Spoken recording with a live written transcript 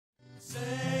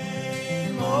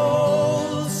Same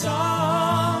old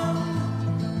song,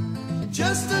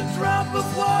 just a drop of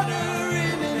water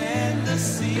in an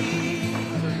endless sea.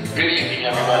 Good evening,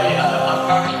 everybody. I'm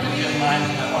Congressman.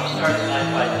 I want to start tonight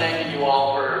by thanking you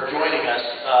all for joining us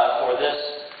for this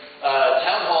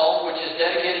town hall, which is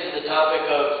dedicated to the topic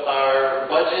of our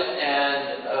budget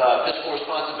and fiscal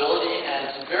responsibility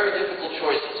and some very difficult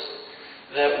choices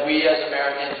that we as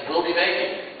Americans will be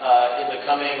making in the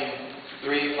coming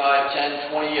 3, 5,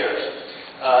 10, 20 years.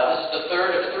 This is the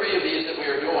third of 3 of these that we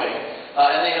are doing,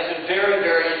 and they have been very,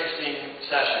 very interesting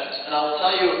sessions. And I'll tell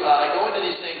you, I go into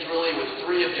these things really with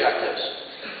 3 objectives.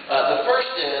 The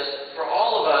first is for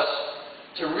all of us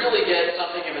to really get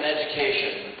something of an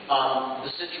education on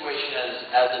the situation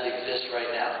as it exists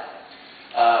right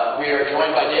now. We are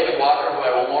joined by David Walker, who I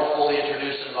will more fully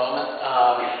introduce in a moment,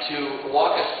 to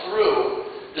walk us through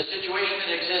the situation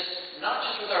that exists not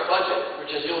just with our budget, which,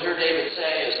 as you'll hear David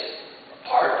say, is a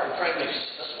part, and frankly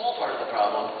a small part of the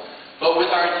problem, but with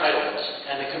our entitlements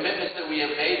and the commitments that we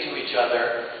have made to each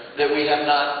other that we have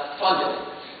not funded,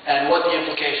 and what the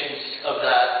implications of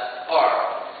that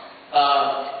are.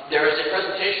 There is a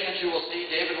presentation that you will see.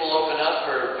 David will open up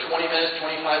for 20 minutes,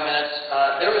 25 minutes.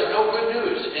 There is no good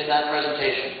news in that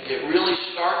presentation. It really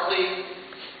starkly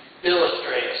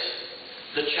illustrates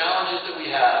the challenges that we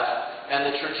have and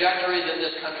the trajectory that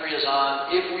this country is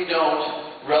on if we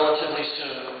don't, relatively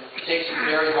soon, take some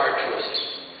very hard choices.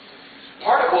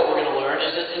 Part of what we're going to learn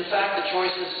is that, in fact, the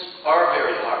choices are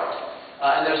very hard.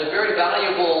 And there's a very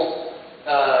valuable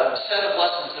set of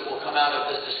lessons that will come out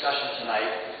of this discussion tonight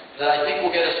that I think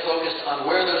will get us focused on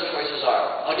where those choices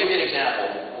are. I'll give you an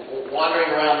example.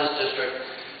 Wandering around this district,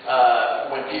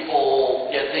 when people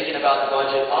get thinking about the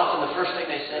budget, often the first thing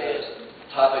they say is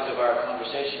the topic of our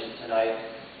conversation tonight,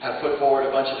 have put forward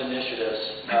a bunch of initiatives.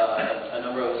 A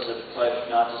number of us have pledged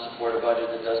not to support a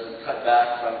budget that doesn't cut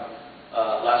back from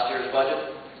last year's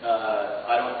budget.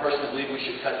 I don't personally believe we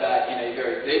should cut back in a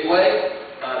very big way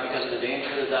because of the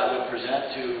danger that that would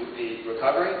present to the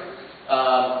recovery.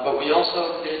 But we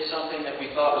also did something that we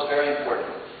thought was very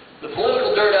important. The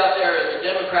political dirt out there is that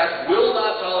Democrats will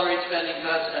not tolerate spending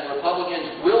cuts and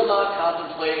Republicans will not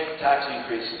contemplate tax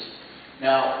increases.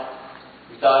 Now,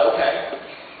 we thought, okay,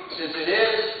 since it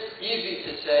is easy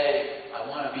to say, I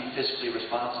want to be fiscally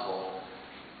responsible,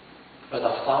 but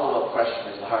the follow-up question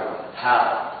is the hard one.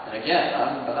 How? And again,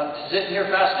 I'm sitting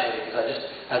here fascinated because I just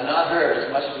have not heard,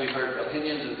 as much as we've heard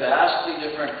opinions of vastly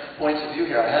different points of view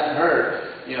here, I haven't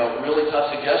heard, really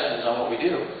tough suggestions on what we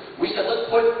do. We said, let's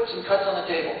put some cuts on the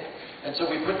table. And so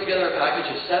we put together a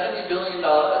package of $70 billion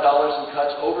in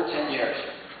cuts over 10 years.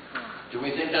 Do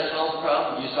we think that solves the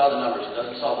problem? You saw the numbers. It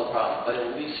doesn't solve the problem, but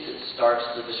at least it starts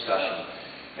the discussion.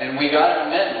 And we got an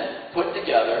amendment put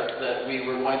together that we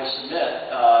were going to submit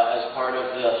as part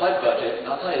of the HUD budget.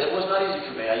 And I'll tell you, that was not easy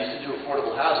for me. I used to do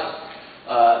affordable housing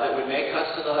that would make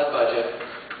cuts to the HUD budget.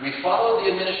 We followed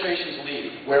the administration's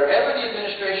lead. Wherever the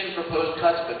administration proposed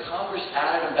cuts, but Congress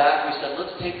added them back, we said,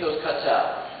 let's take those cuts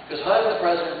out. Because HUD and the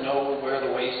President know where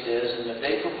the waste is, and if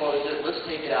they proposed it, let's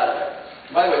take it out of there.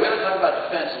 By the way, we have to talk about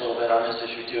defense a little bit on this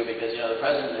issue too, because the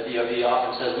President of the DoD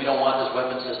often says we don't want this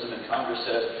weapon system, and Congress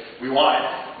says we want it,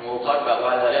 and we'll talk about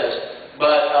why that is.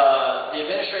 But the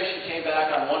administration came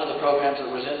back on one of the programs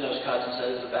that was in those cuts and said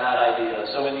it's a bad idea.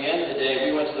 So in the end of the day,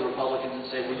 we went to the Republicans and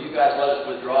said, will you guys let us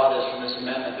withdraw this from this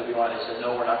amendment that we want? They said,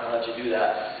 no, we're not going to let you do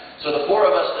that. So the 4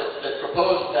 of us that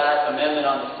proposed that amendment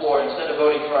on the floor, instead of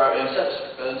submitting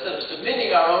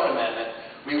our own amendment,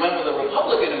 we went with a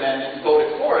Republican amendment and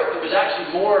voted for it. It was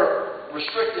actually more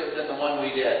restrictive than the one we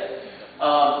did.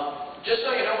 Just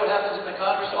so you know what happens in the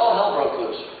Congress, all hell broke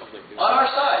loose. On our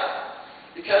side.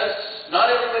 Because not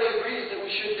everybody agrees that we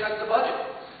should cut the budget.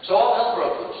 So all hell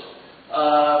broke loose.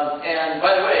 And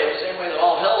by the way, the same way that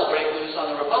all hell will break loose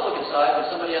on the Republican side when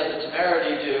somebody has the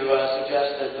temerity to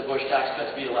suggest that the Bush tax cuts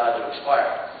be allowed to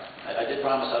expire. I did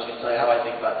promise I was going to tell you how I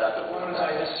think about that. But one is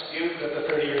I dispute that the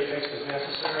 30-year fix is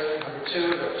necessary. Number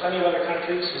 2, there are plenty of other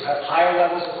countries who have higher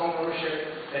levels of home ownership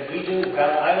than we do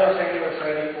without either a Fannie or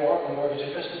Freddie or a mortgage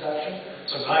interest deduction.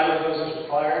 So neither of those is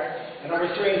required. And number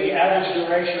 3, the average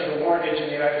duration of a mortgage in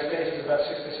the United States is about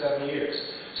 6 to 7 years.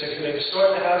 So if you're going to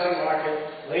distort the housing market,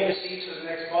 lay the seeds for the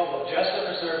next bubble, just to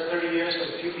preserve 30 years for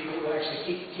the few people who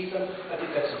actually keep them, I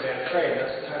think that's a bad trade.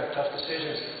 That's the kind of tough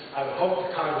decisions I would hope that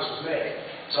Congress would make.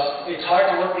 So it's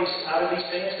hard to work out of these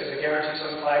things because it guarantees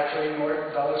some $5 trillion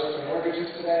worth of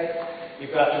mortgages today.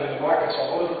 You've got them in the markets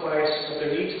all over the place, but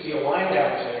there needs to be a wind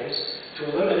down phase to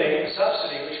eliminate the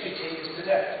subsidy which continues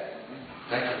today.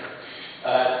 Thank you.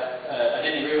 I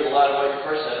didn't agree with a lot of what you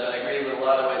first said, but I agree with a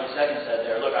lot of what you second said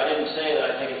there. Look, I didn't say that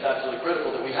I think it's absolutely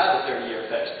critical that we have a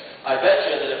 30-year fix. I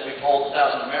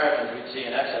Americans, we'd see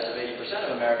in excess of 80%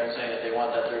 of Americans saying that they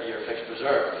want that 30-year fixed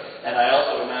reserve. And I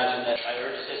also imagine that I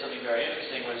heard you say something very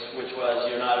interesting, which was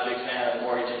you're not a big fan of the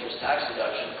mortgage interest tax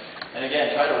deduction. And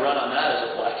again, try to run on that as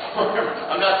a platform.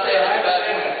 I'm not saying that's a bad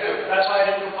thing to do. That's why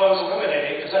I didn't propose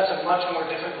eliminating, because that's a much more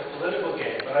difficult political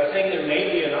game. But I think there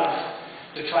may be enough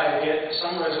to try to get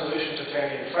some resolution to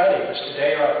Fannie and Freddie, which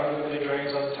today are unlimited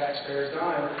drains on the taxpayer's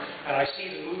dime. And I see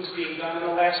the moves being done in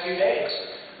the last few days,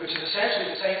 which is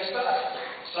essentially the same stuff.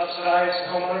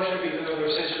 Subsidized home ownership, even though the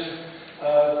rescission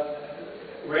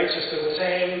rates are still the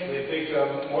same. The big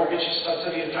mortgage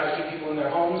subsidy to try to keep people in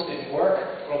their homes didn't work,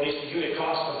 or at least the unit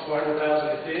cost of $400,000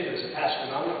 it did is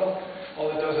astronomical.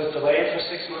 All it does is delay it for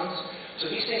 6 months. So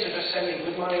these things are just sending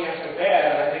good money after bad,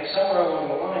 and I think somewhere along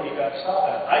the line you've got to stop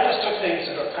it. I just took things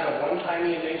that are kind of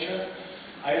one-timey in nature.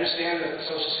 I understand that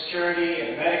Social Security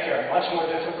and Medicare are much more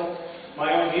difficult.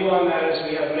 My own view on that is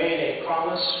we have made a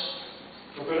promise,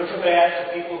 for good or for bad,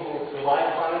 for people who rely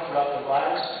upon it throughout their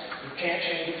lives. You can't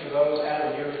change it for those out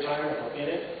of your retirement or in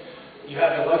it. You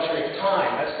have the luxury of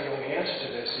time. That's the only answer to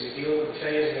this. So you deal with the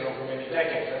phasing it over many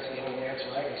decades. That's the only answer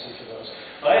I can see for those.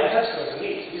 But I detest those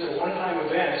elites. These are one-time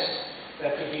events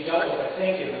that could be dealt with, I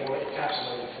think, in a more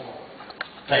encapsulated form.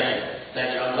 Thank you.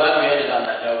 Thank you. I'm glad we ended on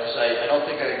that note, because I don't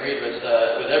think I agreed with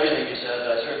everything you said,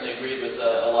 but I certainly agreed with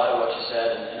a lot of what you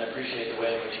said, and appreciate the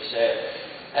way in which you say it.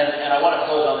 And I want to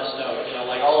close on this note. You know,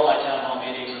 like all of my town hall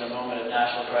meetings in a moment of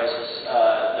national crisis,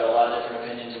 there are a lot of different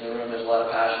opinions in the room. There's a lot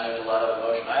of passion. There's a lot of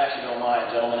emotion. I actually don't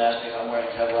mind. Gentlemen asked me if I'm wearing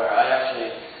Kevlar. I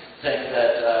actually think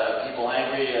that people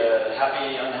angry,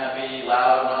 happy, unhappy,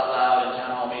 loud, not loud in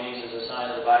town hall meetings is a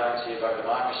sign of the vibrancy of our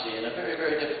democracy in a very,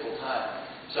 very difficult time.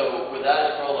 So with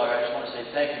that as prologue, I just want to say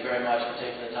thank you very much for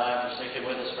taking the time, for sticking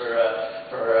with us for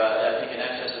I think in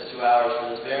excess of 2 hours for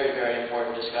this very, very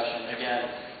important discussion.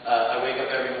 Again, I wake up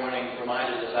every morning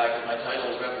reminded of the fact that my title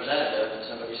is representative, and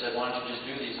somebody said, why don't you just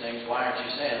do these things? Why aren't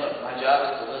you saying, look, my job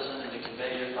is to listen and to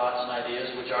convey your thoughts and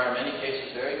ideas, which are in many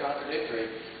cases very contradictory,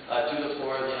 to the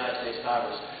floor of the United States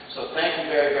Congress. So thank you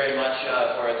very, very much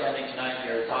for attending tonight,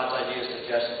 your thoughts, ideas,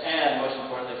 suggestions, and most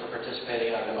importantly for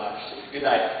participating in our democracy. Good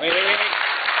night. Wait. When you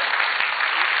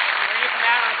come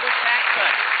out on a Bush tax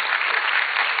cut?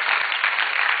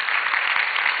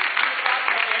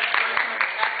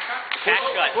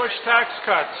 Bush tax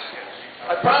cuts.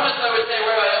 I promised I would say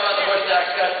where I am on the Bush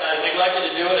tax cuts, and I neglected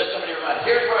to do it, as somebody reminded.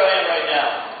 Here's where I am right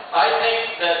now. I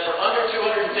think that for under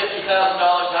 $250,000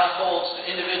 households,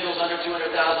 individuals under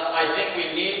 $200,000, I think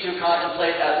we need to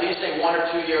contemplate at least a 1 or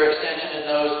 2 year extension in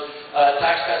those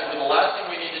tax cuts. But the last thing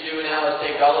we need to do now is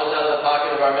take dollars out of the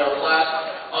pocket of our middle class.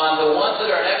 On the ones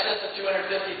that are in excess of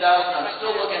 $250,000, I'm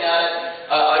still looking at it.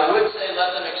 I would say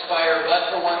let them expire,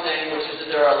 but for one thing, which is that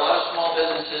there are a lot of small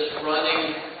businesses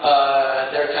running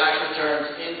their tax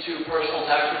returns into personal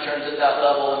tax returns at that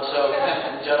level, and so,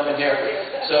 gentlemen here,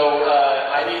 so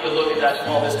I need to look at that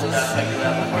small business aspect of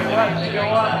that before I make a decision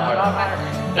on that part.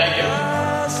 Thank you.